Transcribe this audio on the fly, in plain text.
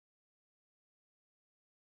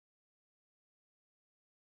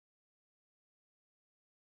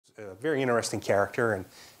A very interesting character, and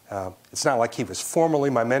it's not like he was formally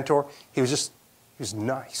my mentor. He was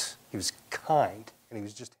nice, he was kind, and he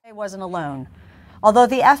was just... He wasn't alone. Although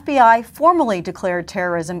the FBI formally declared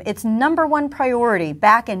terrorism its #1 priority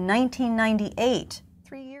back in 1998,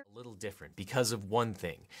 3 years... A little different because of one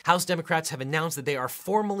thing. House Democrats have announced that they are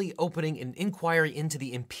formally opening an inquiry into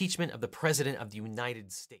the impeachment of the President of the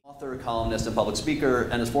United States. Author, columnist, and public speaker,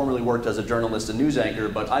 and has formerly worked as a journalist and news anchor,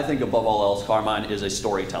 but I think above all else, Carmine is a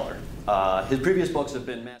storyteller. His previous books have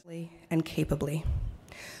been... and capably.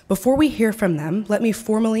 Before we hear from them, let me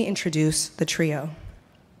formally introduce the trio.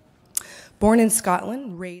 Born in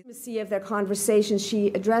Scotland, raised... Of their conversations, she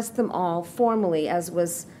addressed them all formally, as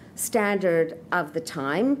was standard of the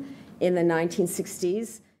time in the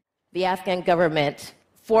 1960s. The Afghan government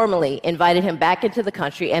formally invited him back into the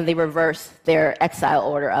country, and they reversed their exile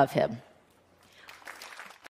order of him.